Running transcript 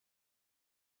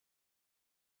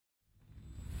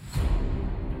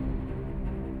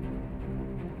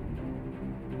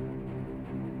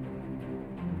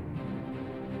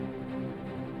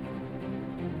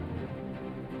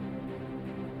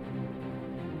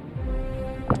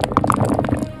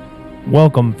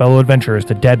Welcome, fellow adventurers,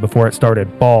 to Dead Before It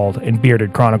Started, Bald and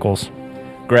Bearded Chronicles.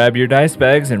 Grab your dice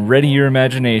bags and ready your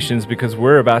imaginations because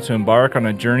we're about to embark on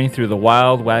a journey through the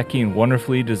wild, wacky, and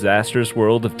wonderfully disastrous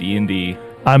world of D&D.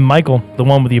 I'm Michael, the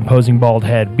one with the imposing bald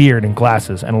head, beard, and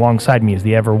glasses, and alongside me is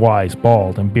the ever-wise,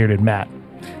 bald, and bearded Matt.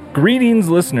 Greetings,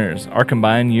 listeners. Our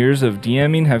combined years of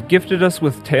DMing have gifted us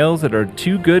with tales that are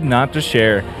too good not to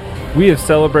share. We have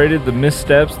celebrated the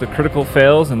missteps, the critical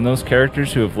fails, and those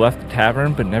characters who have left the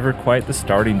tavern but never quite the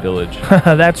starting village.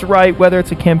 That's right, whether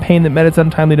it's a campaign that met its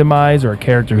untimely demise or a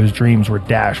character whose dreams were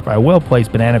dashed by a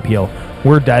well-placed banana peel,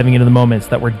 we're diving into the moments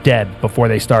that were dead before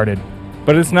they started.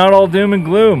 But it's not all doom and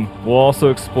gloom. We'll also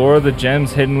explore the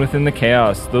gems hidden within the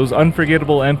chaos, those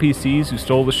unforgettable NPCs who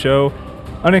stole the show,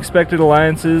 unexpected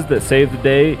alliances that save the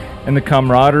day, and the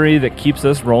camaraderie that keeps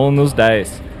us rolling those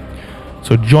dice.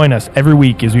 So join us every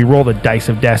week as we roll the dice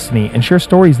of destiny and share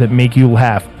stories that make you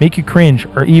laugh, make you cringe,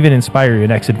 or even inspire your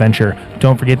next adventure.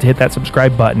 Don't forget to hit that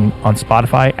subscribe button on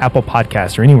Spotify, Apple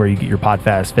Podcasts, or anywhere you get your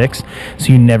Podfast fix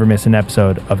so you never miss an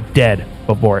episode of Dead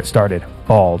Before It Started,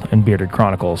 Bald and Bearded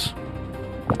Chronicles.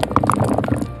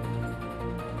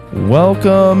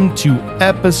 Welcome to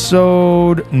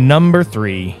episode number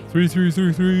 3.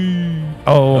 3.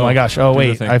 Oh my gosh. Oh,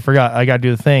 wait. I forgot. I got to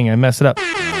do the thing. I messed it up.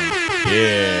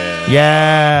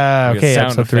 Yeah. Okay,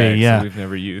 episode 3. Yeah. We've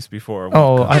never used before.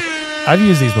 Oh, I've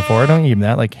used these before. Don't give me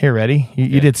that. Like, here, ready?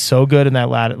 You did so good in that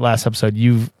last episode.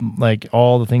 You've, like,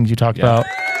 all the things you talked about.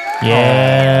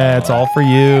 Yeah, it's all for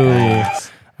you.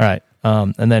 Nice. All right.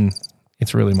 And then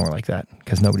it's really more like that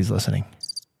because nobody's listening.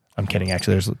 I'm kidding.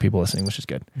 Actually, there's people listening, which is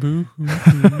good.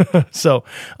 So,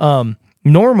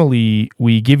 normally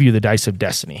we give you the dice of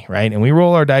destiny, right? And we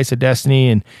roll our dice of destiny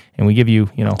and we give you,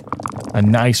 a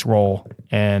nice roll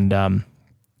and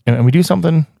we do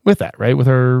something with that, right? With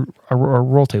our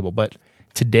roll table. But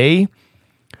today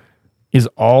is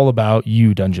all about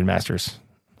you, Dungeon Masters.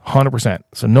 100%.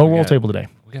 So no roll table today.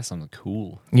 We got something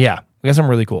cool. Yeah, we got something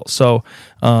really cool. So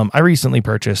I recently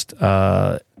purchased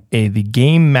the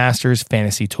Game Masters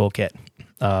Fantasy Toolkit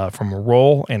from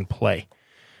Roll and Play.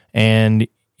 And,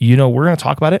 we're going to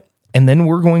talk about it, and then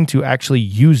we're going to actually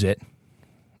use it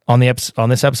on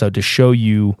this episode to show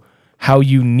you how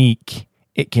unique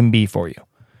it can be for you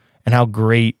and how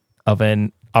great of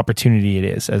an opportunity it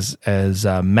is as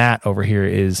Matt over here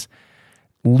is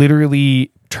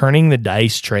literally turning the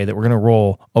dice tray that we're going to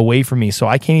roll away from me so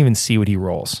I can't even see what he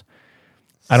rolls.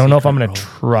 I don't know if I'm going to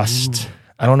trust...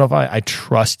 I don't know if I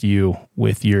trust you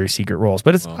with your secret rolls,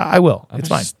 but I will. It's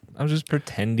fine. I'm just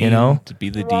pretending to be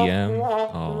the DM.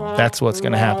 Oh. That's what's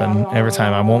going to happen every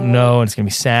time. I won't know, and it's going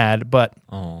to be sad. But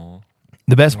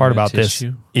the best part about this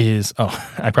is,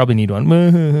 I probably need one.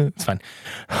 It's fine.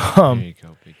 There you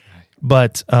go, big guy.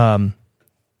 But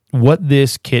what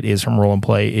this kit is from Roll and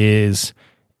Play is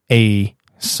a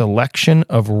selection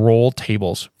of roll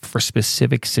tables for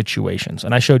specific situations.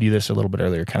 And I showed you this a little bit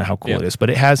earlier, kind of how cool it is.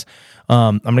 But it has,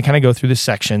 I'm going to kind of go through the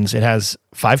sections. It has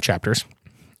 5 chapters,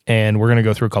 and we're going to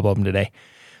go through a couple of them today.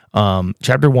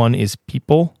 Chapter 1 is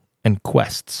people and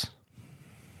quests.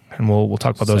 And we'll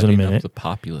talk about those in a minute. Up the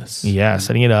populace. Yeah,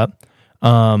 setting it up.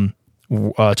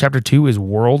 Chapter 2 is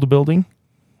world building,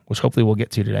 which hopefully we'll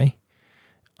get to today.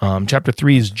 Chapter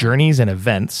 3 is journeys and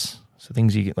events. So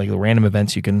things you get, like the random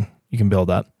events you can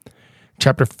build up.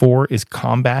 Chapter 4 is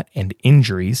combat and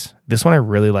injuries. This one I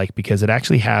really like because it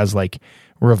actually has like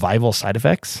revival side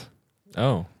effects.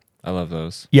 Oh, I love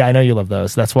those. Yeah, I know you love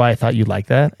those. That's why I thought you'd like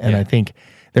that. And I think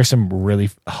there's some really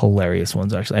hilarious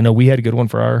ones actually. I know we had a good one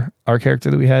for our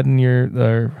character that we had in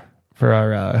for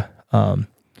our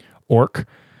orc.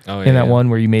 Oh, in that one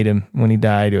where you made him when he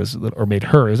died, or made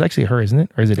her. It was actually her, isn't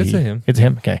it? Or is it It's he? a him. It's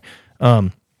him. Okay.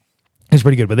 It's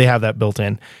pretty good, but they have that built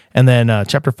in. And then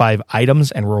chapter 5,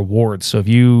 items and rewards. So if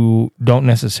you don't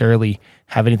necessarily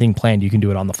have anything planned, you can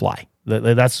do it on the fly.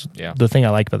 That's the thing I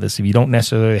like about this. If you don't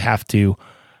necessarily have to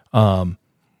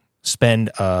spend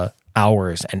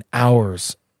hours and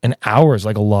hours and hours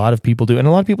like a lot of people do, and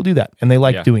a lot of people do that, and they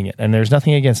like doing it, and there's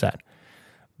nothing against that.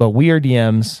 But we are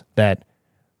DMs that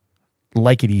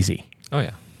like it easy. Oh,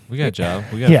 yeah. We got a job.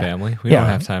 We got a family. We don't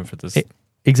have time for this.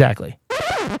 Exactly.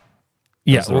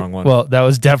 That's the wrong one. Well, that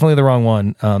was definitely the wrong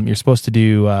one. You're supposed to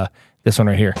do this one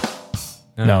right here.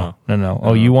 No.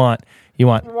 Oh, you want that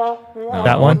one?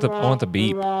 I want the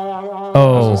beep.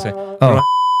 Oh.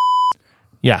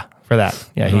 Yeah, for that.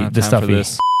 Yeah, the stuff he.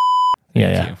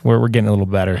 Yeah. We're getting a little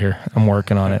better here. I'm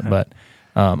working on it, but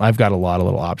I've got a lot of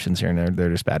little options here, and they're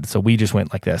just bad. So we just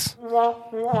went like this.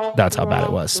 That's how bad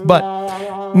it was.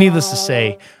 But needless to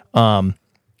say, we're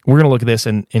going to look at this,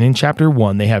 and in chapter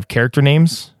 1, they have character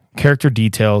names, character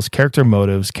details, character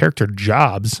motives, character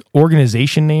jobs,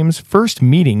 organization names, first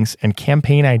meetings, and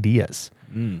campaign ideas.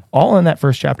 All in that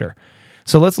first chapter.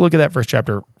 So let's look at that first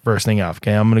chapter first thing off.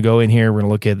 Okay, I'm going to go in here. We're going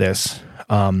to look at this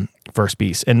first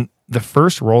piece. And the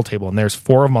first roll table, and there's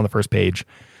 4 of them on the first page,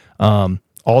 all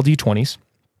D20s,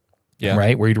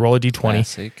 right? Where you'd roll a D20.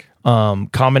 Classic.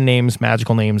 Common names,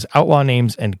 magical names, outlaw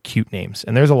names, and cute names.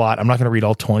 And there's a lot. I'm not going to read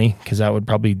all 20 because that would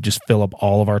probably just fill up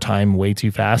all of our time way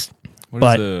too fast.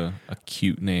 What is a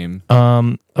cute name?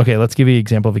 Okay, let's give you an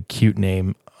example of a cute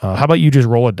name. How about you just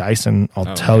roll a dice and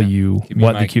I'll tell you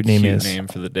what the cute name is. Cute name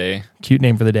for the day. Cute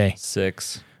name for the day.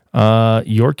 6.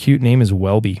 Your cute name is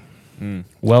Welby.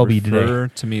 Welby refer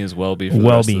today. to me as Welby for the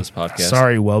rest of this podcast.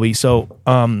 Sorry, Welby. So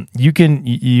you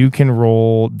can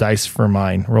roll dice for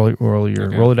mine.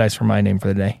 Roll a dice for my name for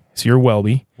the day. So you're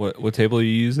Welby. What table are you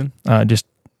using? Just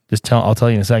tell. I'll tell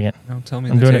you in a second. No, tell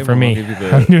me. I'm doing it for me.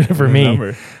 I'm doing it for me.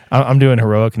 Number. I'm doing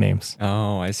heroic names.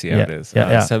 Oh, I see how it is.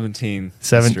 17.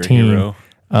 Hero.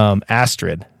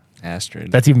 Astrid.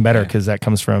 Astrid. That's even better because that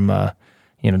comes from that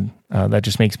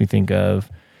just makes me think of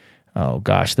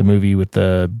the movie with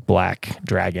the black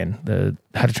dragon, the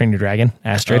How to Train Your Dragon,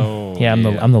 Astrid.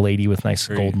 I'm the lady with nice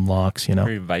golden locks.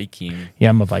 Very Viking. Yeah,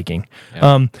 I'm a Viking.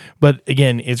 Yeah. But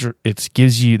again, it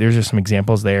gives you. There's just some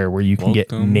examples there where you can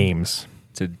get names.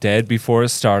 To Dead Before It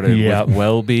Started with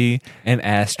Welby and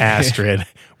Astrid. Astrid.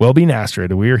 Welby and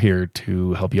Astrid. We're here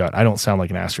to help you out. I don't sound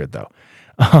like an Astrid though.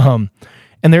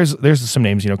 And there's some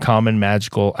names, common,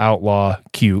 magical, outlaw,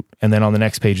 cute. And then on the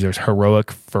next page, there's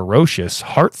heroic, ferocious,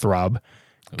 heartthrob,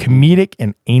 comedic,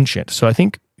 and ancient. So I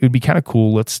think it would be kind of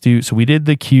cool. So we did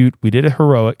the cute, we did a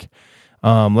heroic.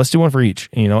 Let's do one for each,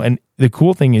 and the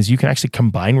cool thing is you can actually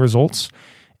combine results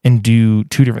and do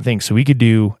 2 different things. So we could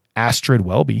do Astrid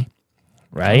Welby,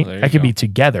 right? That could be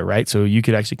together, right? So you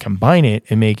could actually combine it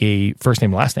and make a first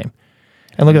name, last name.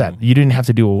 And look at that. You didn't have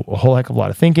to do a whole heck of a lot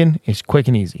of thinking. It's quick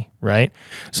and easy, right?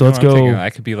 So let's go. I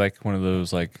could be like one of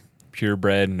those like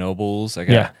purebred nobles. I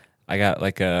got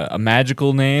like a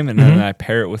magical name, and then I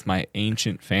pair it with my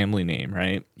ancient family name,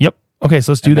 right? Yep. Okay,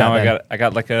 so let's do that. Now I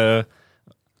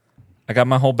got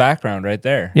my whole background right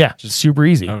there. Yeah, just super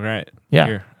easy. All right.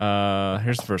 Yeah.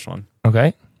 Here's the first one.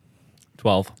 Okay.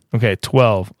 12. Okay,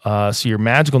 12. So your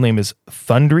magical name is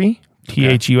Thundry,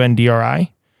 Thundri.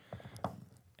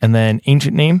 And then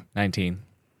ancient name? 19.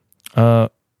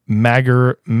 Magriel.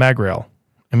 Magariel.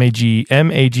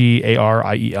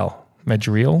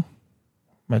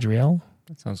 Magriel?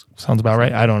 That sounds about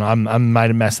right. I don't know. I might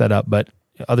have messed that up, but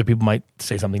other people might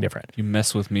say something different. If you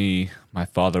mess with me, my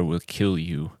father will kill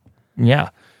you. Yeah.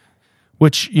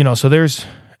 Which, so there's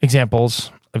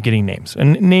examples of getting names.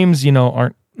 And names,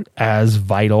 aren't as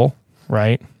vital,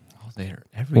 right? Oh, they're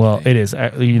everything. Well, it is.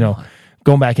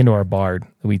 Going back into our bard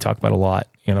that we talk about a lot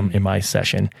in my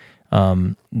session.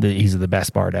 He's the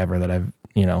best bard ever that I've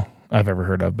ever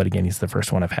heard of. But again, he's the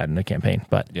first one I've had in a campaign.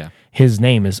 But his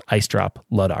name is Ice Drop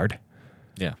Luddard.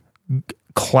 Yeah,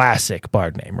 classic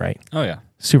bard name, right? Oh yeah,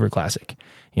 super classic.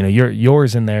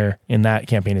 Yours in that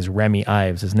campaign is Remy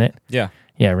Ives, isn't it? Yeah,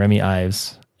 Remy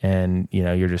Ives, and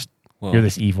you're this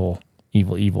evil.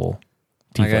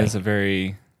 My guy's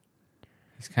he's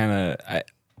kind of.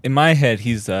 In my head,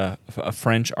 he's a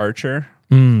French archer.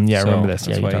 I remember this.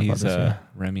 That's you why talked he's about this,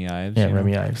 Remy Ives. Yeah,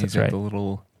 Remy Ives. That's right.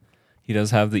 He does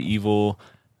have the evil,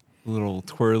 little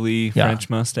twirly French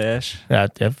mustache. Yeah,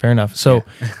 fair enough. So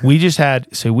we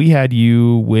had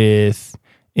you with,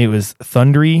 it was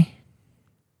Thundri,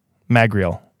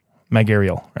 Magriel,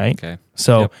 right? Okay.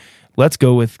 So let's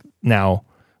go with now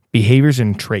behaviors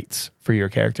and traits for your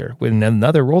character with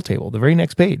another roll table, the very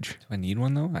next page. Do I need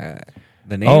one though?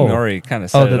 The name already kind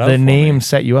of set it up. The name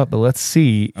set you up, but let's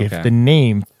see if the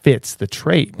name fits the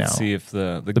trait now. Let's see if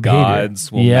the gods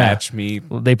will match me.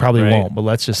 Well, they probably won't, but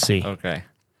let's just see. Okay.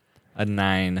 A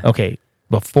 9. Okay.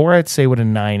 Before I'd say what a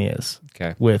 9 is,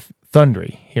 with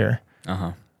Thundry here,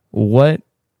 what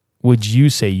would you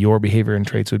say your behavior and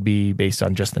traits would be based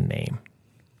on just the name?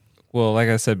 Well, like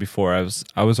I said before, I was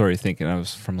already thinking I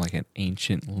was from like an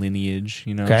ancient lineage,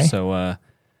 Okay. So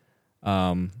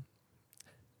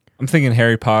I'm thinking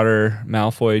Harry Potter,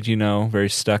 Malfoy, very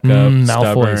stuck up,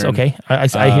 Malfoy's, stubborn. Okay. I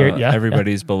hear it, yeah.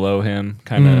 Everybody's below him,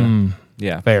 kind of,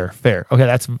 Fair.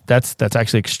 Okay, that's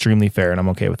actually extremely fair, and I'm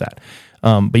okay with that.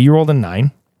 But you rolled a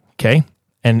 9, okay?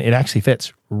 And it actually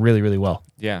fits really, really well.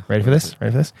 Yeah. Ready for this?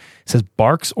 It says,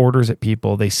 barks orders at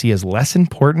people they see as less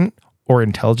important or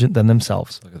intelligent than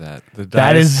themselves. Look at that. The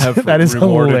dice that is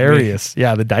hilarious. Me.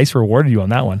 Yeah, the dice rewarded you on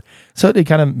that one. So it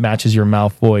kind of matches your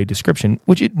Malfoy description,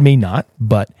 which it may not,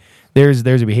 but there's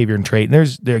a behavior and trait.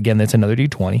 And again, that's another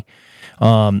D20.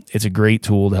 It's a great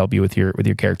tool to help you with your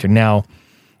character. Now,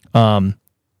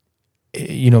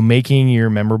 Making your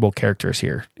memorable characters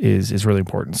here is really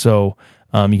important. So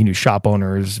you can do shop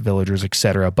owners, villagers,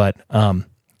 etc. But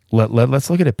let's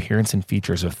look at appearance and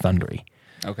features of Thundry.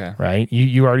 Okay. Right.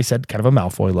 You already said kind of a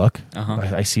Malfoy look. Uh-huh.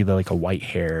 I see the like a white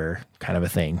hair kind of a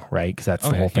thing, right? Because that's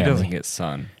the whole family. He doesn't get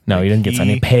sun. No, he doesn't get sun.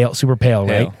 He's pale, super pale,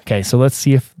 right? Okay, so let's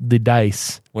see if the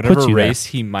dice whatever puts you race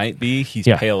there. he might be, he's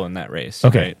pale in that race.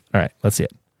 Okay. Right? All right. Let's see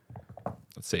it.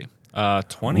 Let's see.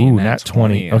 20. Ooh, nat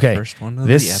 20. Okay. First one of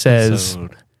this the says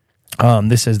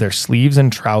this says their sleeves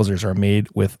and trousers are made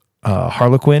with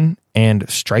harlequin and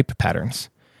striped patterns.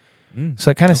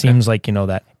 So it kind of seems like,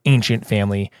 that ancient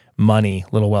family, money,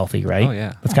 little wealthy, right? Oh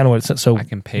yeah. That's kind of what it's so I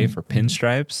can pay for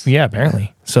pinstripes. Yeah,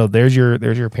 apparently. So there's your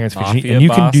appearance feature. Mafia And you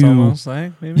can boss do almost,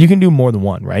 like, maybe? you can do more than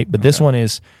one, right? But this one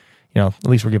is, at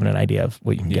least we're given an idea of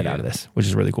what you can get out of this, which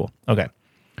is really cool. Okay.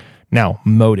 Now,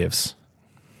 motives.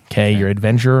 Okay, your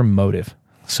adventurer motive.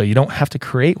 So you don't have to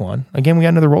create one. Again, we got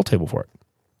another roll table for it.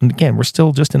 And again, we're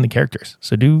still just in the characters.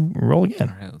 So roll again.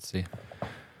 All right, let's see.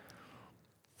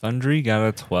 Thundry got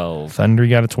a 12. Thundry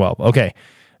got a 12. Okay.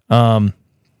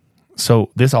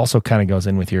 So this also kind of goes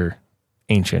in with your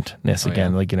ancientness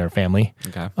again, like in our family.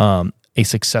 Okay. A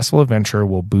successful adventurer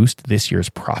will boost this year's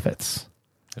profits.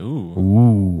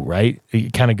 Ooh, right?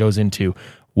 It kind of goes into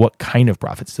what kind of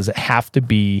profits. Does it have to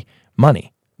be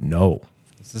money? No.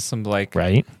 Is this some like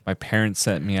right? My parents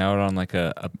sent me out on like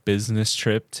a business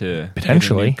trip to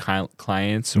potentially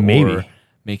clients, maybe or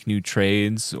make new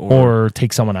trades, or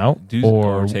take someone out,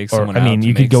 or take someone out. I mean,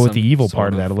 you could go with the evil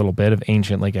part of that a little bit of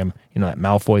ancient, like that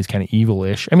Malfoy's kind of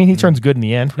evil-ish. I mean, he turns good in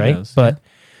the end, right? But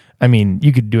I mean,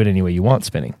 you could do it any way you want,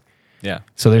 spinning. Yeah.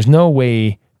 So there's no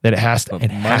way that it has to.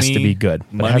 Has to be good.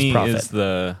 But money it has profit. Is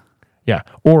the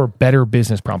or better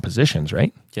business propositions,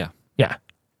 right? Yeah.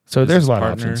 So business there's a lot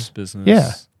partners, of options. Business.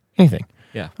 Yeah. Anything.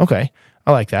 Yeah. Okay.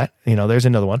 I like that. There's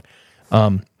another one.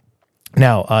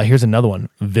 Now, here's another one.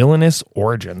 Villainous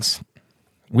origins.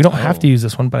 We don't have to use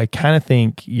this one, but I kind of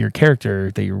think your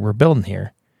character that we're building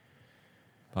here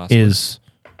it's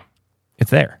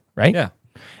there, right? Yeah.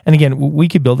 And again, we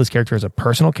could build this character as a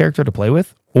personal character to play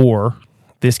with, or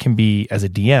this can be as a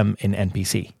DM in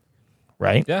NPC,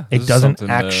 right? Yeah. It doesn't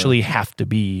actually have to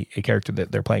be a character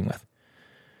that they're playing with.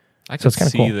 I could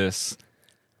see this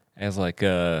as like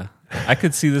I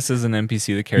could see this as an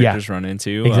NPC the characters run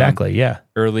into. Exactly,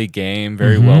 Early game,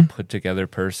 very well put together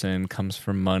person, comes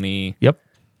from money. Yep.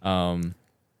 And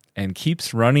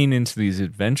keeps running into these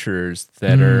adventurers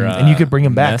that are and you could bring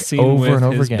him back over and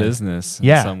over his again. Business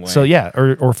in some way. So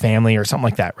or family or something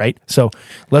like that, right? So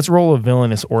let's roll a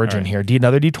villainous origin here.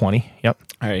 Another D20. Yep.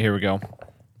 All right, here we go.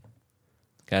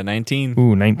 Got 19.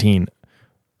 Ooh, 19.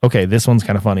 Okay, this one's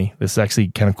kind of funny. This is actually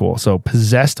kind of cool. So,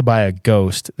 possessed by a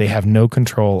ghost, they have no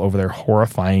control over their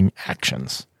horrifying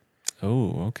actions.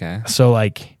 Oh, okay. So,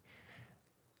 like,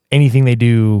 anything they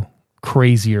do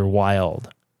crazy or wild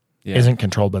isn't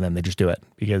controlled by them. They just do it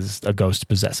because a ghost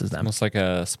possesses them. Almost like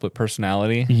a split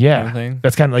personality. Yeah. Kind of thing.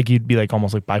 That's kind of like you'd be like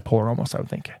almost like bipolar almost, I would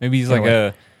think. Maybe he's like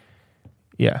a...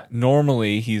 Yeah.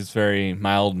 Normally, he's very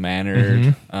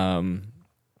mild-mannered.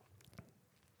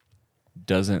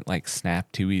 Doesn't like snap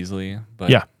too easily,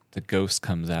 but the ghost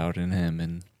comes out in him,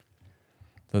 and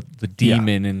the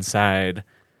demon inside.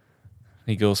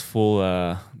 He goes full.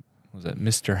 Was that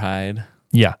Mr. Hyde?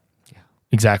 Yeah,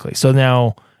 exactly. So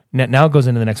now it goes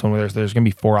into the next one where there's going to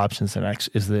be 4 options.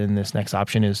 In this next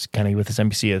option is kind of with this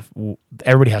NPC of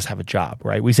everybody has to have a job,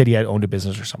 right? We said he had owned a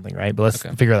business or something, right? But let's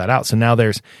figure that out. So now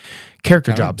there's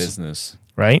character jobs, business,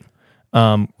 right?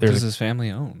 What does his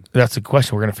family own? That's a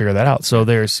question. We're going to figure that out. So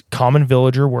there's common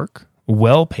villager work,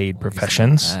 well-paid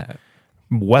professions,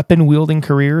 weapon-wielding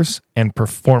careers, and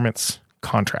performance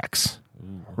contracts,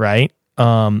 right?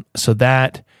 So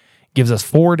that gives us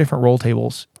 4 different roll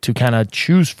tables to kind of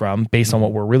choose from based on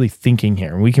what we're really thinking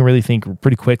here. And we can really think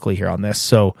pretty quickly here on this.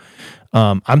 So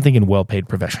I'm thinking well-paid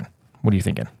profession. What are you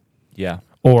thinking? Yeah.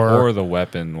 Or the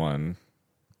weapon one.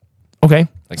 Okay.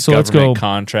 Like so let's go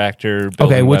contractor.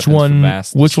 Okay, which one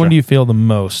do you feel the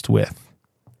most with?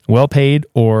 Well paid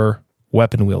or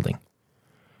weapon wielding?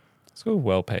 Let's go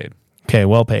well paid. Okay,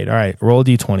 well paid. All right, roll a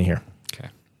D20 here. Okay.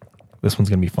 This one's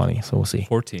gonna be funny, so we'll see.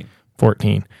 14.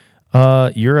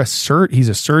 He's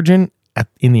a surgeon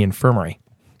in the infirmary.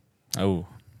 Oh,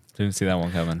 didn't see that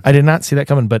one coming. I did not see that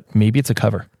coming, but maybe it's a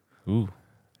cover. Ooh.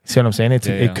 See what I'm saying?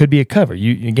 It could be a cover.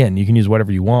 You can use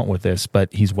whatever you want with this,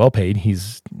 but he's well paid.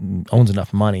 He's owns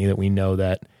enough money that we know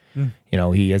that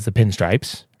he has the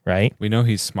pinstripes, right? We know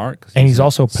he's smart, and he's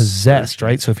also possessed,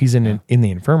 right? So if he's in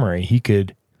the infirmary, he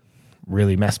could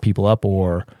really mess people up,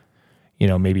 or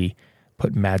maybe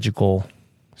put magical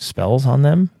spells on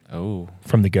them. Oh,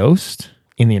 from the ghost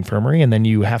in the infirmary, and then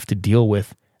you have to deal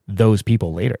with those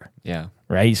people later. Yeah.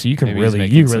 Right. So you can Maybe he's really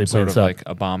making some play sort this of up. like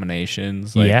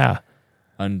abominations. Like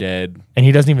undead. And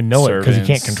he doesn't even know it because he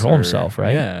can't servants control himself.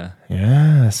 Right. Yeah.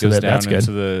 Yeah. So Goes that's down good.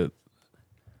 into the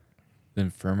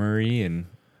infirmary, and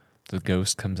the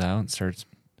ghost comes out and starts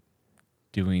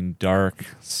doing dark,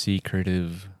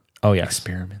 secretive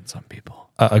experiments on people.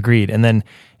 Agreed. And then,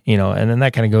 and then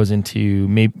that kind of goes into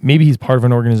maybe he's part of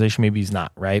an organization, maybe he's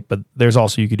not, right? But there's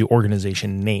also, you could do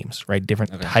organization names, right?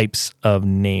 Different types of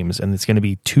names. And it's going to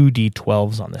be 2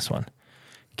 D12s on this one.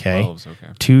 Okay. 12s, okay.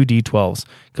 2 D12s,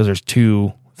 because there's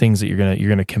two things that you're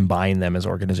going to combine them as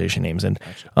organization names. And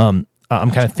I'm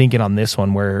kind of thinking on this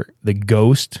one where the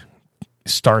ghost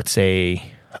starts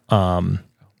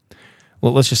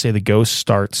let's just say the ghost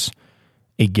starts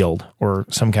a guild or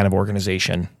some kind of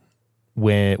organization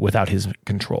without his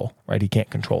control, right? He can't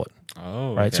control it.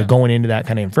 Oh, right. So going into that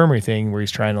kind of infirmary thing where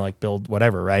he's trying to like build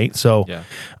whatever, right? So,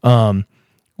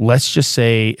 let's just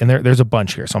say, and there's a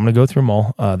bunch here. So I'm going to go through them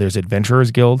all. There's Adventurers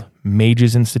Guild,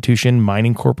 Mages Institution,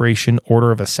 Mining Corporation,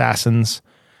 Order of Assassins,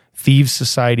 Thieves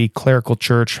Society, Clerical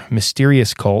Church,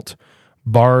 Mysterious Cult,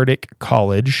 Bardic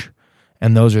College,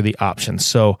 and those are the options.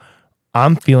 So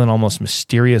I'm feeling almost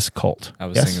Mysterious Cult. I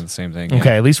was thinking the same thing.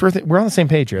 Okay, at least we're on the same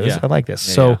page here. I like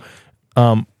this. Yeah,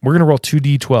 we're gonna roll 2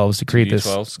 D12s to create this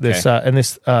and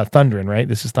this Thundering, right?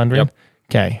 This is Thundering. Yep.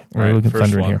 Okay, we're looking at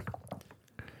Thundering here.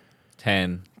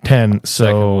 10. 10. So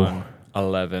second one,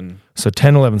 11. So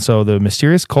 10, 11. So the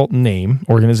Mysterious Cult name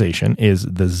organization is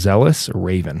the Zealous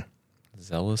Raven.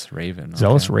 Zealous Raven. Okay.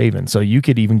 Zealous Raven. So you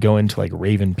could even go into like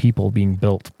Raven people being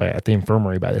built at the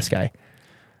infirmary by this guy.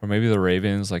 Or maybe the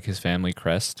Raven's like his family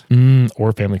crest.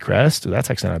 Or family crest. That's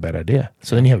actually not a bad idea.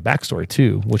 So then you have a backstory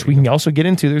too, which we can also get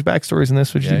into. There's backstories in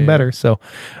this, which is even better. So,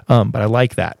 but I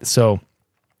like that. So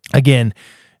again,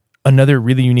 another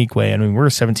really unique way. I mean, we're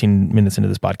 17 minutes into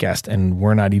this podcast and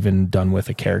we're not even done with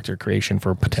a character creation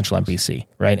for a potential NPC,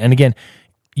 right? And again,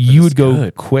 you would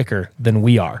go quicker than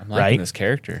we are, I'm liking right? This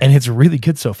character. And it's really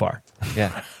good so far.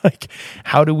 Yeah. Like,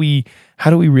 how do we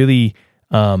really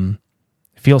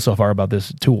feel so far about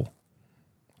this tool?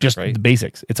 Just the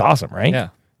basics. It's awesome, right? Yeah.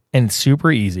 And it's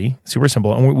super easy, super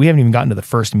simple. And we haven't even gotten to the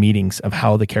first meetings of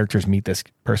how the characters meet this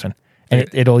person. And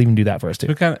it'll even do that for us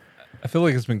too. I feel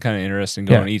like it's been kind of interesting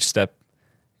going each step.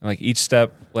 Like each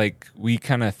step, like we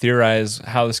kind of theorize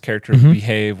how this character would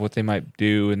behave, what they might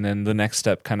do, and then the next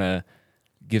step kind of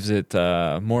gives it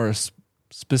more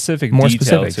specific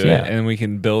detail to it, and we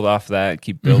can build off that,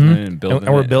 keep building it and building it.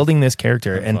 And we're building this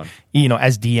character, and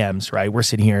as DMs, right, we're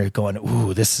sitting here going,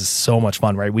 "Ooh, this is so much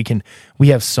fun!" Right? We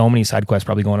have so many side quests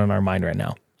probably going on in our mind right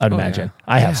now. I'd imagine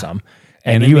I have some,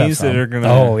 and you have some that are going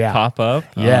to pop up.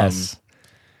 Yes.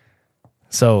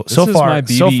 So this is far, my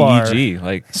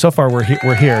BBEG. So far we're here.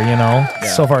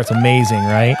 So far it's amazing,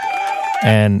 right?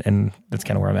 And that's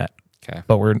kind of where I'm at. Okay.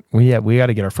 But we got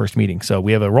to get our first meeting. So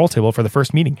we have a roll table for the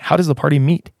first meeting. How does the party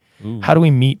meet? Ooh. How do we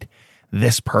meet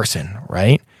this person,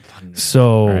 right?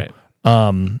 So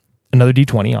another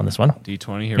D20 on this one.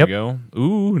 D20, here we go.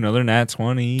 Ooh, another nat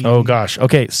 20. Oh gosh.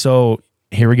 Okay, so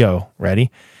here we go.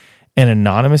 Ready? An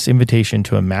anonymous invitation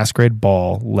to a masquerade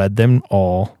ball led them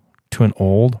all to an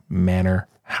old manor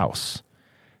house.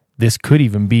 This could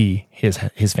even be his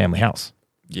family house.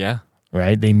 Yeah.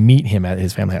 Right? They meet him at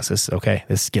his family house. This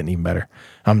is getting even better.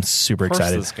 I'm super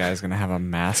excited. This guy's going to have a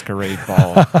masquerade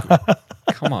ball.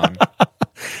 Come on.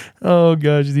 Oh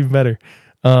gosh, it's even better.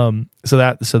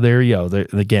 So there you go.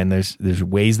 Again, there's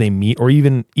ways they meet, or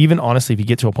even honestly, if you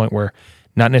get to a point where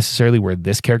not necessarily where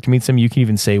this character meets them, you can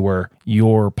even say where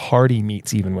your party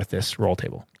meets even with this roll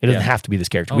table. It doesn't have to be this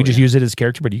character. We just use it as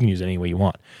character, but you can use it any way you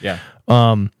want. Yeah.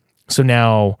 So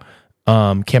now,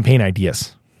 campaign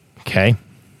ideas. Okay.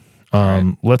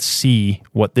 Let's see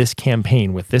what this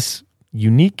campaign with this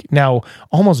unique, now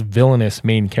almost villainous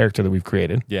main character that we've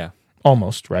created. Yeah.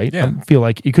 Almost, right? Yeah. I feel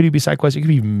like it could be side quest. It could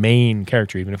be main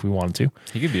character even if we wanted to.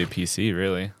 He could be a PC,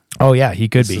 really. Oh, yeah, he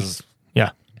could be. Yeah.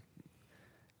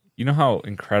 You know how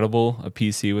incredible a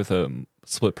PC with a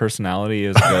split personality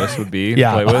as a ghost would be?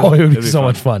 Yeah. To play with? Oh, it would be so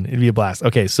much fun. It'd be a blast.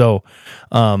 Okay, so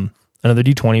another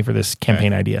D20 for this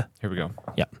campaign idea. Here we go.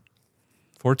 Yeah.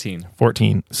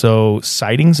 14. So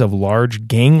sightings of large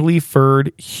gangly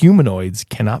furred humanoids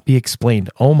cannot be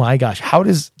explained. Oh my gosh. How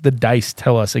does the dice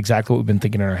tell us exactly what we've been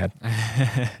thinking in our head?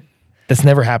 That's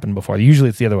never happened before. Usually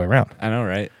it's the other way around. I know,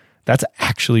 right? That's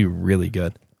actually really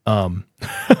good.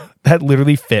 That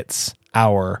literally fits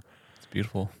it's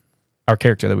beautiful. Our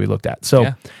character that we looked at.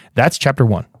 So that's chapter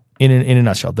 1 in a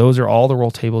nutshell. Those are all the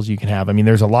roll tables you can have. I mean,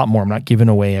 there's a lot more. I'm not giving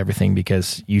away everything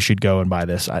because you should go and buy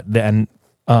this.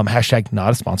 Hashtag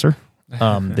not a sponsor.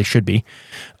 They should be.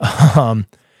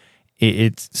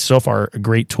 It's so far a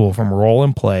great tool from Roll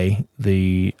and Play,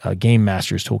 the Game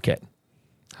Masters Toolkit.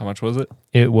 How much was it?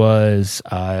 It was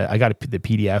I got the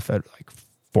PDF at like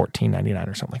 $14.99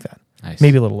 or something like that. Nice.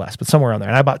 Maybe a little less, but somewhere around there.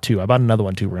 And I bought two. I bought another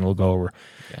one too. We're going to go over,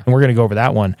 and we're going to go over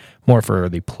that one more for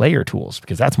the player tools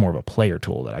because that's more of a player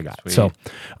tool that I got. Sweet. So,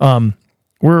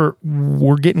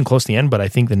 we're getting close to the end, but I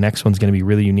think the next one's going to be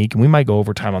really unique, and we might go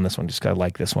over time on this one just because I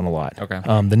like this one a lot. Okay.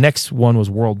 The next one was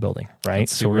world building, right?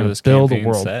 Let's see So we're where going this to build a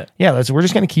campaign's world. set. Yeah, we're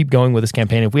just going to keep going with this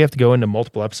campaign. If we have to go into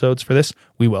multiple episodes for this,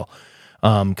 we will,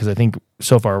 because I think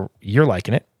so far you're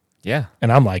liking it. Yeah.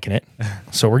 And I'm liking it.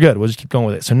 So we're good. We'll just keep going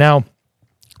with it. So now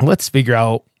let's figure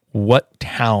out what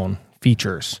town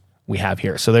features we have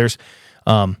here. So there's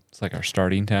It's like our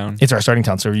starting town. it's our starting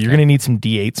town. So you're going to need some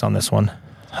D8s on this one.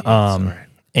 Right.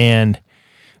 And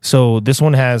so this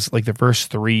one has like the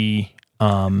first three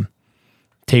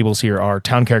tables here are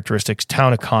town characteristics,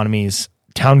 town economies,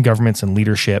 town governments, and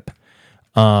leadership.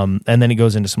 And then it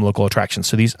goes into some local attractions.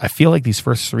 So I feel like these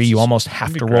first three, you almost have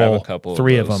Maybe to grab roll a couple of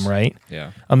three of those. them, right?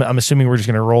 Yeah. I'm assuming we're just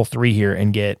going to roll three here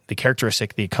and get the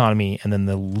characteristic, the economy, and then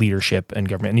the leadership and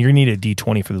government. And you're going to need a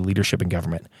D20 for the leadership and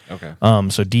government. Okay.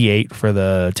 So D8 for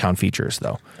the town features, though.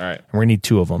 All right. And we're going to need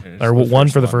two of them. Here's Or the one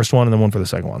first for the one. first one and then one for the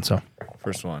second one. So,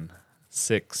 First one.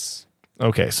 6.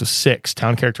 okay, so 6,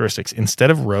 town characteristics. Instead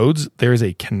of roads, there is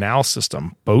a canal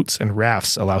system. Boats and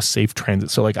rafts allow safe transit.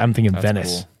 So, like, I'm thinking That's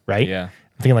Venice, cool. right? Yeah.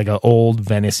 I'm thinking like an old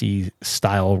Venice-y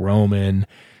style Roman,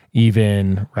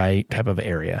 even, right, type of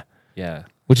area. Yeah.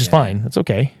 Which is Yeah. fine. That's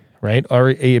okay, right? Or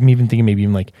I'm even thinking maybe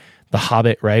even like The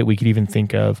Hobbit, right? We could even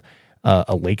think of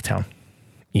a lake town,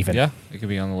 even. Yeah, it could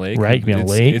be on the lake. Right, it could be on the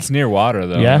It's- lake. It's near water,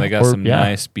 though. Yeah, They got or- some yeah.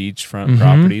 nice beachfront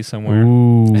property somewhere.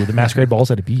 Ooh, the Masquerade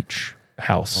Ball's at a beach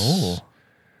house. Oh.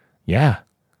 Yeah.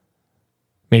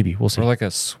 Maybe. We'll see. Or like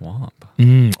a swamp.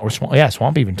 Or swamp. Yeah,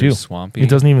 swamp even too. Pretty swampy. It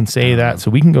doesn't even say that. know.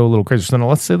 So we can go a little crazy. So now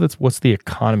let's say what's the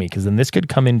economy? Because then this could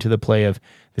come into the play of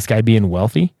this guy being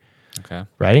wealthy, Okay.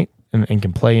 right? And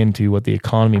can play into what the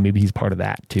economy, maybe he's part of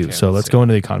that too. Okay, so let's let's see. go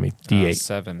into the economy. D8.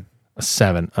 7. A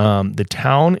 7. The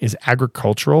town is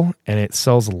agricultural and it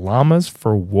sells llamas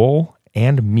for wool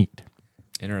and meat.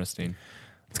 Interesting.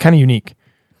 It's kind of unique,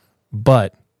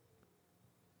 but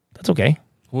that's okay.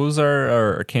 What was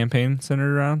our campaign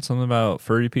centered around? Something about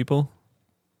furry people?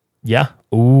 Yeah.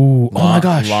 Ooh. Oh my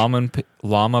gosh.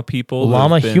 Llama people. that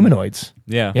Llama have been- humanoids.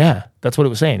 Yeah. Yeah, that's what it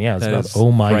was saying. Yeah, it's That about. is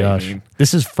Oh my frightening. gosh,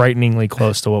 this is frighteningly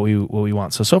close to what we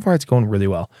want. So far, it's going really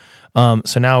well.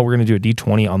 So now we're going to do a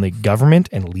D20 on the government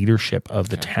and leadership of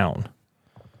the town.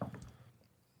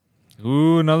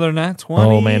 Ooh, another nat 20.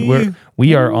 Oh man,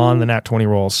 we are on the nat 20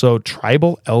 roll. So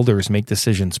tribal elders make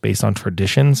decisions based on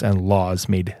traditions and laws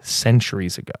made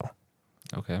centuries ago.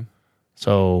 Okay.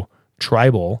 So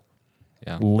tribal,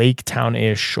 Yeah. lake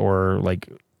town-ish or like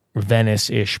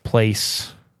Venice-ish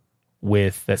place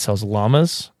that sells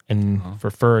llamas and for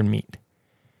fur and meat.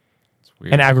 It's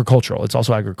weird. And agricultural. It's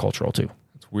also agricultural too.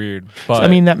 It's weird. So, But I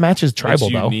mean, that matches tribal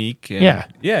it's though. unique. And Yeah.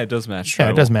 Yeah, it does match Yeah,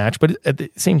 tribal. it does match, but at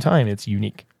the same time, it's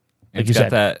unique. Like It's you got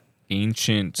said. that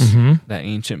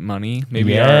ancient money.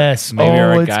 Maybe Yes. maybe Oh,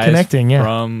 our it's guys connecting, yeah.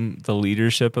 from the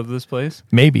leadership of this place.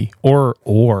 Maybe,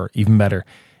 or even better,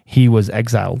 he was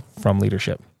exiled from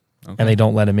leadership, Okay. and they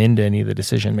don't let him into any of the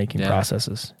decision-making Yeah.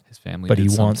 processes. His family, But he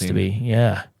did wants to something- be.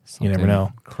 Yeah, you never something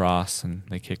know. Cross and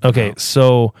they kicked him Okay, out.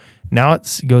 so now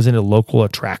it goes into local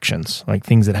attractions, like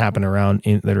things that happen around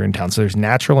that are in town. So there's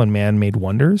natural and man-made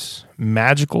wonders,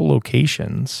 magical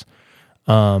locations,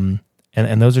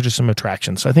 and those are just some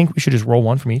attractions. So I think we should just roll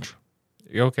one from each.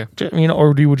 Okay,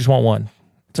 Or do you just want one?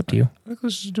 It's up to you.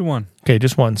 let's just do one. Okay,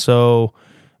 just one. So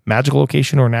magical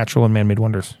location or natural and man-made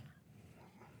wonders?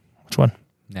 Which one?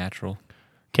 Natural.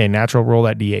 Okay, natural, roll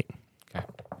that D8. Okay.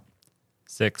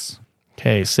 6.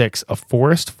 Okay, 6. A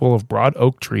forest full of broad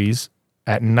oak trees.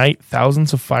 At night,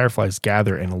 thousands of fireflies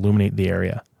gather and illuminate the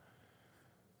area.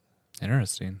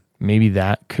 Interesting. Maybe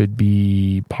that could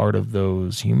be part of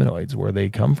those humanoids where they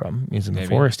come from, is in the Maybe.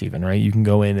 forest even, right? You can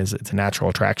go in it's a natural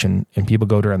attraction and people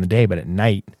go during the day, but at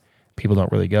night, people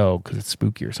don't really go because it's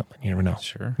spooky or something. You never know.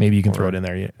 Sure. Maybe you can throw Or it in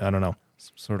there. I don't know.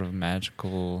 Some sort of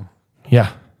magical.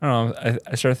 Yeah. I don't know.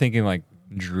 I started thinking like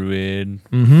druid,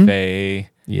 Mhm. fae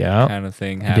Yeah. kind of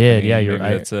thing. I Happening. did. Yeah, you're Maybe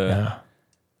right. it's Yeah.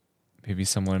 maybe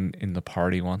someone in the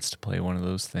party wants to play one of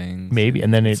those things. Maybe,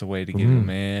 and then it's it's a way to get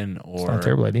them in, or It's not a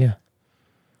terrible idea.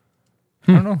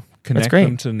 I don't know, connect great.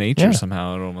 them to nature Yeah.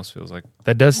 somehow. It almost feels like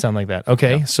That does sound like that.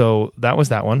 Okay, Yeah. so that was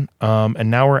that one. And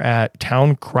now we're at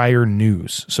Town Crier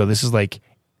News. So this is like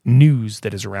news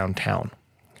that is around town.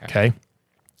 Okay.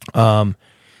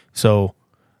 So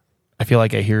I feel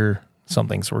like I hear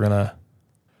something. So we're gonna.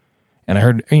 And I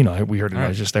heard, we heard it. I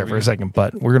was just there for a second,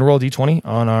 but we're going to roll a D20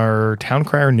 on our Town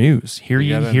Crier news. Hear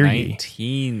ye, hear ye.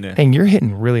 19. Dang, you're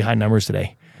hitting really high numbers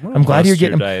today. I'm glad you're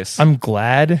getting them. Dice. I'm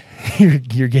glad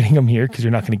you're getting them here because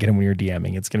you're not going to get them when you're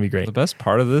DMing. It's going to be great. The best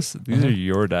part of this, these are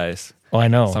your dice. Oh, I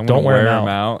know. So Don't wear them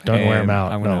out. Don't wear them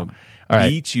out. I'm going to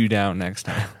beat you down next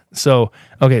time. So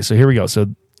here we go.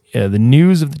 So the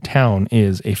news of the town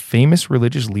is a famous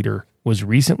religious leader was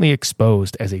recently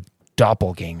exposed as a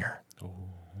doppelganger.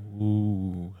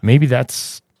 Ooh. Maybe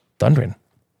that's Thundrin.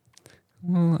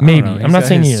 Well, maybe. I'm not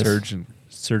saying he is.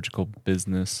 Surgical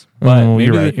business. But maybe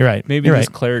you're right. Maybe you're this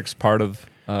right. cleric's part of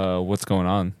what's going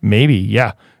on. Maybe,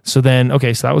 yeah. So then,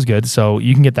 so that was good. So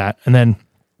you can get that. And then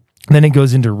it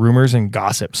goes into rumors and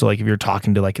gossip. So like if you're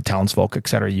talking to like a townsfolk, et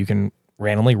cetera, you can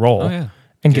randomly roll and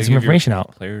get some information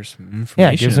out. Players some information.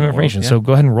 Yeah, give some information. So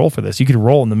go ahead and roll for this. You could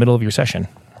roll in the middle of your session,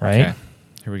 right? Okay.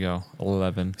 Here we go.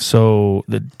 11. So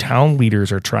the town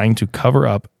leaders are trying to cover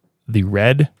up the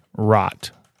red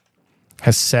rot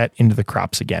has set into the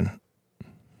crops again.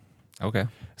 Okay.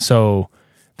 So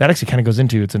that actually kind of goes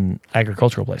into it's an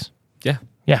agricultural place. Yeah.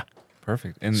 Yeah.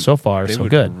 Perfect. And so far, they so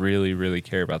would good. Really, really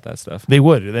care about that stuff. They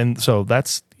would. And so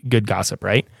that's good gossip,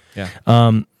 right? Yeah.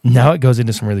 Now it goes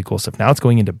into some really cool stuff. Now it's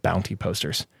going into bounty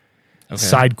posters. Okay.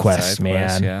 Side quests,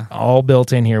 man. Yeah. All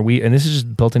built in here. And this is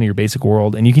just built into your basic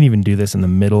world. And you can even do this in the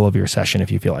middle of your session if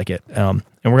you feel like it. And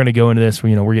we're going to go into this.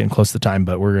 We're getting close to the time,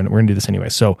 but we're going to do this anyway.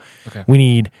 So we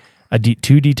need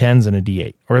two D10s and a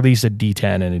D8, or at least a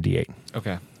D10 and a D8.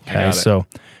 Okay. So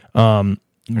we're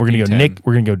going to go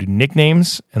we're going to go do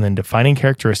nicknames and then defining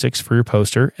characteristics for your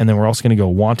poster, and then we're also going to go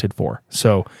wanted for.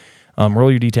 So roll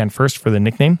your D10 first for the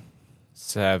nickname.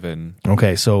 7.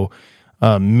 Okay, so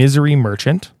misery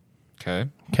merchant. Okay,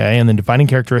 and then defining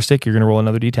characteristic, you're going to roll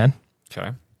another D10.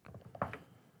 Okay.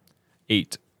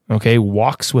 8. Okay,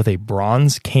 walks with a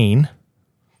bronze cane.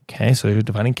 Okay, so there's a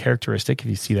defining characteristic. If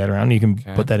you see that around, you can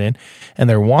put that in. And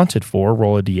they're wanted for,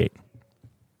 roll a D8.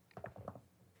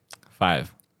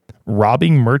 5.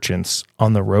 Robbing merchants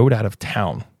on the road out of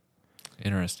town.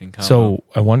 Interesting combo. So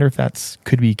I wonder if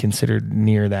could be considered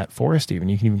near that forest even.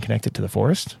 You can even connect it to the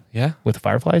forest. Yeah. With the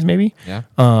fireflies maybe. Yeah.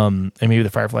 And maybe the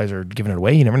fireflies are giving it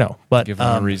away. You never know. But give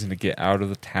them a reason to get out of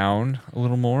the town a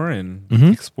little more and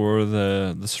explore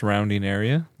the surrounding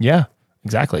area. Yeah,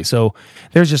 exactly. So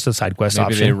there's just a side quest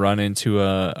option. Maybe they run into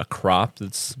a crop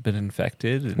that's been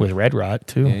infected. With red rot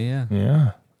too.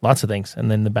 Yeah. Lots of things. And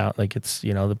then it's,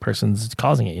 the person's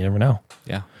causing it. You never know.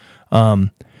 Yeah.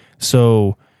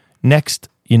 So next,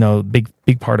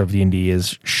 big part of D&D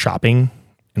is shopping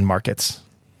and markets,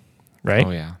 right?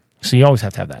 Oh yeah. So you always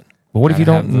have to have that. But what if you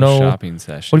don't know shopping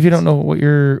sessions? What if you don't know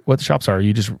what the shops are?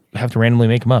 You just have to randomly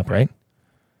make them up, right?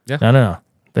 Yeah. No.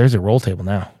 There's a roll table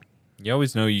now. You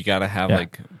always know you got to have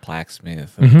like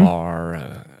blacksmith, a bar,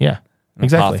 an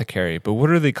apothecary. But what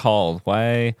are they called?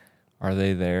 Why are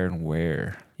they there and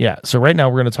where? Yeah. So right now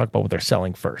we're going to talk about what they're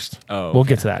selling first. Oh, okay. We'll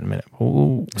get to that in a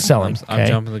minute. Selling. I'm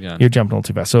jumping the gun. You're jumping a little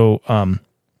too fast. So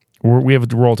we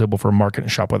have a roll table for market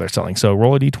and shop what they're selling. So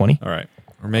roll a D20. All right.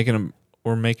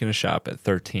 We're making a shop at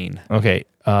 13. Okay.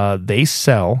 They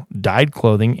sell dyed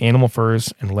clothing, animal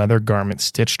furs, and leather garments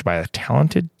stitched by a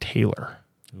talented tailor.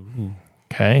 Ooh.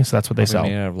 Okay. So that's what they sell.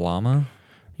 Made out of llama?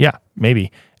 Yeah,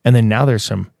 maybe. And then now there's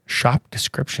some shop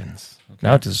descriptions. Okay.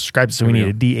 Now it describes, so we need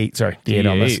a D8. Sorry,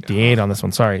 D8 on this. D8 on this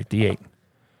one. Sorry, D8.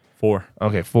 4.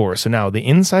 Okay, 4. So now the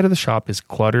inside of the shop is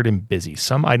cluttered and busy.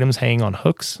 Some items hang on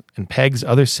hooks and pegs.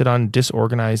 Others sit on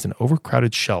disorganized and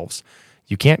overcrowded shelves.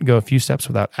 You can't go a few steps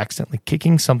without accidentally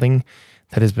kicking something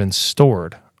that has been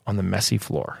stored on the messy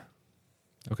floor.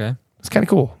 Okay. It's kind of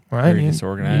cool, right? Very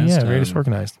disorganized. Yeah, very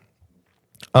disorganized.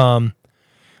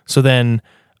 So then,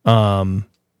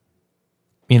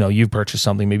 you've purchased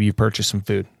something. Maybe you've purchased some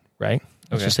food, right?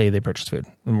 Let's just say they purchased food.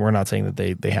 And we're not saying that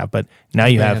they have, but now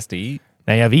you have to eat.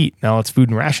 Now you have eat. Now it's food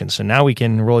and rations. So now we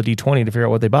can roll a D20 to figure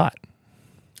out what they bought.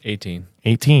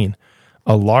 18.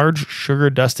 A large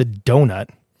sugar-dusted donut,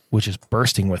 which is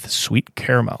bursting with sweet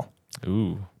caramel.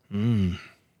 Ooh. Do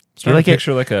you like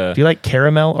picture like a... Do you like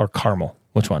caramel or caramel?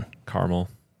 Which one? Caramel.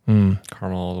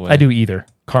 Caramel all the way. I do either.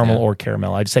 Caramel or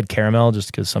caramel. I just said caramel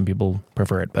just because some people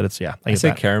prefer it, but it's, I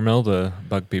say caramel to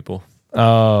bug people.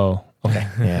 Oh, okay.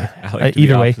 Yeah.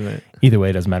 Either way,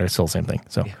 it doesn't matter. It's still the same thing.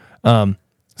 So, so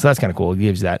that's kind of cool. It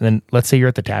gives you that. And then let's say you're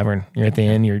at the tavern, you're at the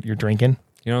inn, you're drinking.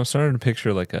 I'm starting to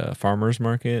picture like a farmer's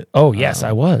market. Oh, yes,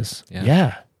 I was.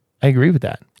 Yeah. I agree with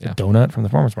that. Yeah. A donut from the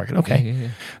farmer's market. Okay. Yeah.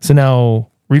 So now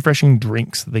refreshing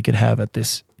drinks that they could have at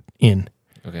this inn.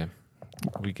 Okay.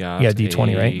 We got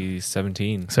D20, right?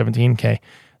 17. 17, okay.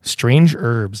 Strange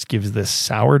herbs gives this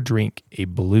sour drink a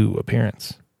blue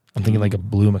appearance. I'm thinking like a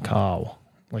blue macaw.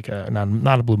 like a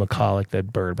not a blue macaw like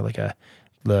that bird, but like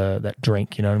that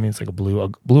drink. You know what I mean? It's like a blue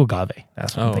agave.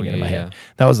 That's what I'm thinking in my head.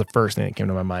 That was the first thing that came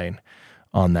to my mind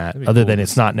on that. Other than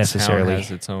it's not necessarily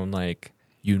has its own like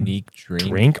unique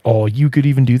drink. Oh, you could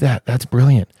even do that. That's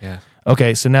brilliant. Yeah.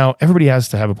 Okay, so now everybody has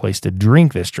to have a place to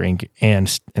drink this drink and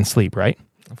sleep, right?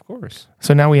 Of course.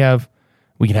 So now we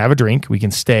can have a drink, we can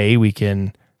stay, we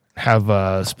can have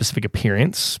a specific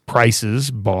appearance, prices,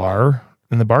 bar,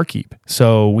 and the barkeep.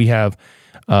 So we have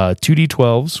 2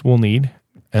 D12s we'll need,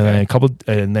 and then a couple,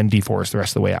 and then D4s the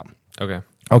rest of the way out.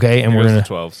 Okay, and we're gonna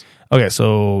 12s. Okay,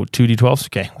 so 2 D12s.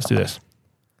 Okay, let's do this.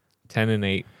 10 and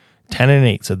 8. 10 and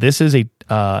 8. So this is a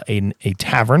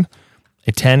tavern.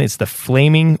 A 10, it's the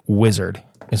Flaming Wizard,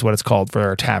 is what it's called for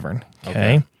our tavern.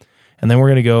 Okay. And then we're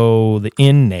going to go the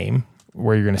inn name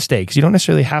where you're going to stay, because you don't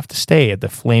necessarily have to stay at the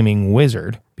Flaming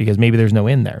Wizard, because maybe there's no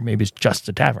inn there. Maybe it's just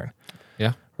a tavern.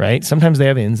 Yeah. Right? Sometimes they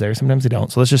have inns there, sometimes they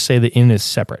don't. So let's just say the inn is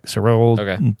separate. So roll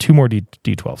 2 more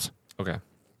D12s. Okay.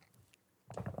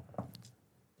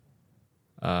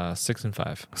 6 and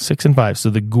 5. 6 and 5. So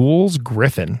the Ghoul's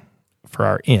Griffin for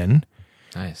our inn.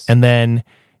 Nice. And then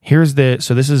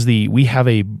we have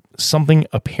a something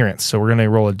appearance. So we're going to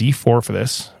roll a D4 for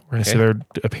this. We're going to say their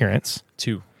appearance.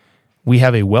 2. We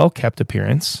have a well-kept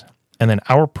appearance. And then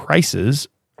our prices,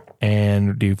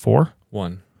 and D4,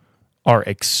 1, are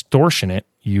extortionate,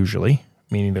 usually,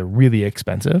 meaning they're really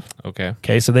expensive.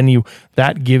 Okay. So then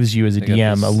that gives you as a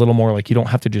DM a little more, like, you don't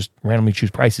have to just randomly choose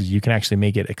prices. You can actually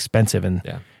make it expensive, and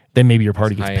then maybe your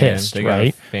party gets pissed,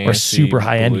 right? Or super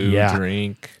high end,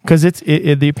 drink. Because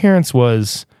the appearance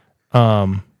was,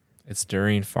 it's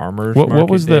during farmers. What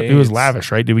was days. It was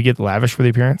lavish, right? Did we get lavish for the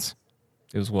appearance?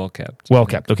 It was well kept. Well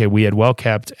kept. Okay, we had well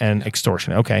kept and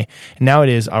extortion. Okay, now it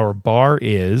is our bar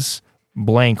is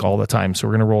blank all the time, so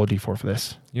we're gonna roll a D4 for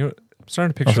this. You know, I'm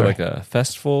starting to picture like a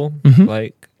festival,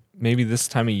 like maybe this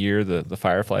time of year the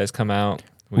fireflies come out.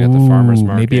 We got the farmers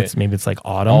market. Maybe it's like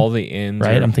autumn. All the inns,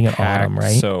 right? I'm thinking packed, autumn,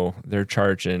 right? So they're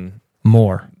charging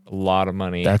more, a lot of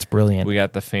money. That's brilliant. We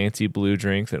got the fancy blue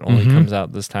drink that only comes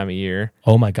out this time of year.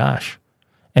 Oh my gosh!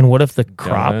 And what if the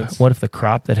crop? Donuts. What if the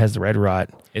crop that has the red rot?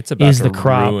 It's about is to the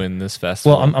crop, ruin this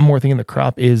festival. Well, I'm more thinking the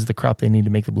crop is the crop they need to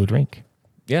make the blue drink.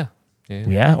 Yeah,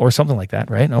 or something like that,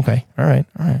 right? Okay, all right.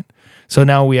 So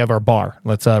now we have our bar.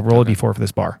 Let's roll a D4 for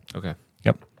this bar. Okay.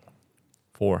 Yep.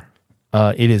 4.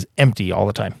 It is empty all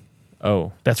the time.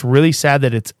 Oh, that's really sad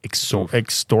that it's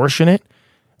extortionate,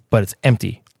 but it's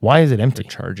empty. Why is it empty?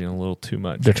 They're charging a little too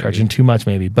much. They're charging too much,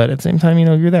 maybe. But at the same time,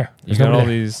 you're there. You got all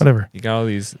these, whatever. You got all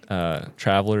these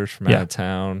travelers from out of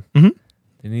town.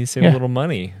 They need to save a little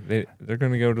money. They're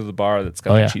going to go to the bar that's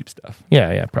got the cheap stuff.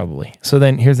 Yeah, probably. So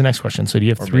then here's the next question. So do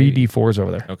you have 3 D4s over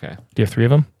there? Okay. Do you have 3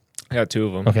 of them? I got 2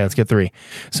 of them. Okay, let's get 3.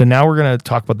 So now we're going to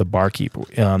talk about the barkeep.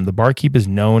 The barkeep is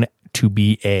known to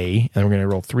be and we're going to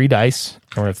roll 3 dice. And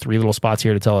we're going to have 3 little spots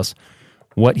here to tell us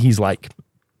what he's like.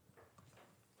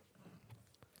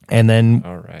 And then,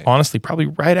 honestly, probably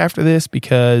right after this,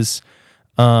 because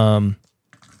we're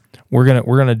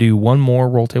gonna do one more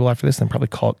roll table after this, and probably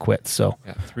call it quits. So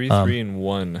 3, 3, and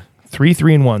 1. 3,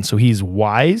 3, and 1. So he's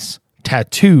wise,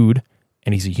 tattooed,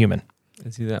 and he's a human.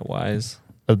 Is he that wise?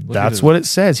 That's what it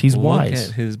says. He's wise. Look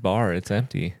at his bar; it's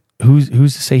empty. Who's to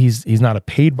say he's not a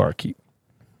paid barkeep?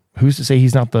 Who's to say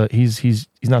he's not the he's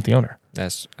not the owner?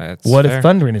 That's what fair. If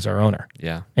Thundering is our owner?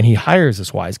 Yeah, and he hires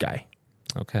this wise guy.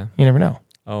 Okay, you never know.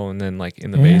 Oh, and then like in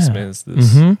the basement is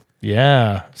this.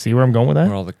 Yeah, see where I'm going with that?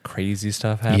 Where all the crazy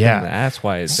stuff happens. Yeah, that's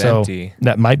why it's empty.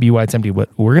 That might be why it's empty. But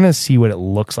we're gonna see what it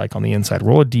looks like on the inside.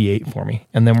 Roll a D8 for me,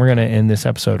 and then we're gonna end this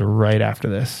episode right after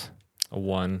this. A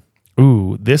 1.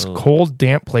 Ooh, this cold,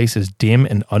 damp place is dim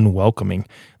and unwelcoming.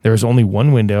 There is only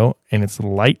one window, and its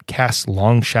light casts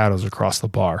long shadows across the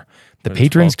bar. The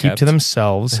patrons keep to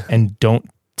themselves and don't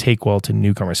take well to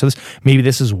newcomers. So maybe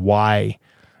this is why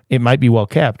it might be well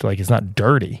kept. Like, it's not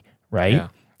dirty, right? Yeah.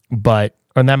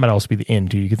 And that might also be the inn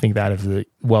too. You could think that if the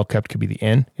well kept could be the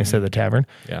inn instead of the tavern,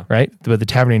 right? But the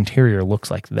tavern interior looks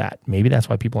like that. Maybe that's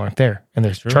why people aren't there, and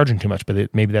they're charging too much.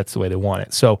 But maybe that's the way they want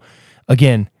it. So,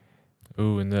 again.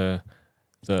 Ooh, and the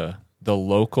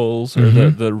locals or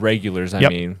the regulars, I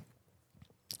mean,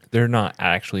 they're not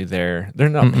actually there. They're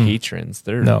not patrons.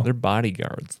 They're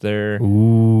bodyguards. They're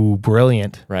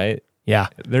brilliant, right? Yeah,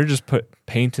 they're just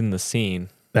painting the scene.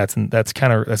 That's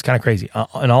kind of crazy.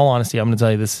 In all honesty, I'm going to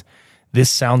tell you this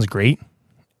sounds great,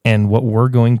 and what we're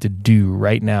going to do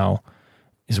right now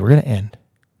is we're going to end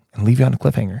and leave you on a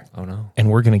cliffhanger. Oh no! And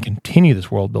we're going to continue this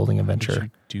world building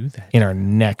adventure. Do that in our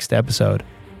next episode.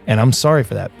 And I'm sorry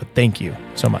for that, but thank you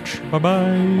so much.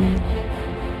 Bye-bye.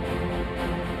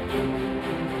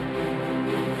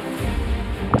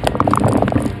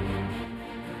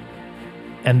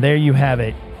 And there you have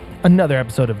it. Another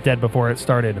episode of Dead Before It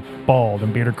Started, Bald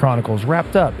and Bearded Chronicles,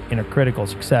 wrapped up in a critical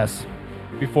success.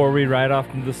 Before we ride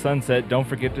off into the sunset, don't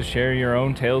forget to share your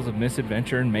own tales of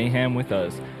misadventure and mayhem with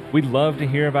us. We'd love to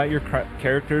hear about your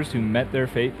characters who met their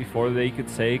fate before they could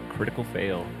say critical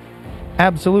fail.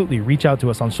 Absolutely. Reach out to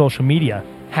us on social media,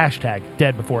 hashtag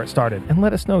Dead Before It Started, and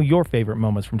let us know your favorite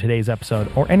moments from today's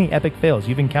episode or any epic fails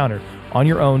you've encountered on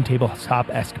your own tabletop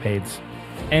escapades.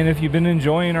 And if you've been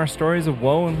enjoying our stories of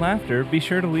woe and laughter, be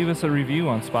sure to leave us a review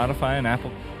on Spotify and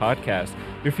Apple Podcasts.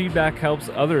 Your feedback helps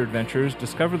other adventurers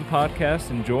discover the podcast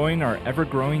and join our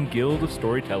ever-growing guild of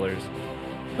storytellers.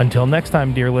 Until next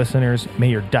time, dear listeners, may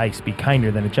your dice be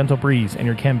kinder than a gentle breeze and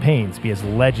your campaigns be as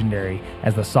legendary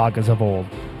as the sagas of old.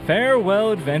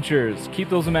 Farewell, adventurers. Keep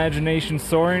those imaginations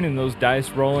soaring and those dice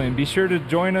rolling. Be sure to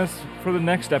join us for the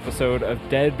next episode of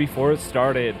Dead Before It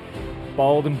Started,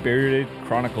 Bald and Bearded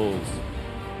Chronicles.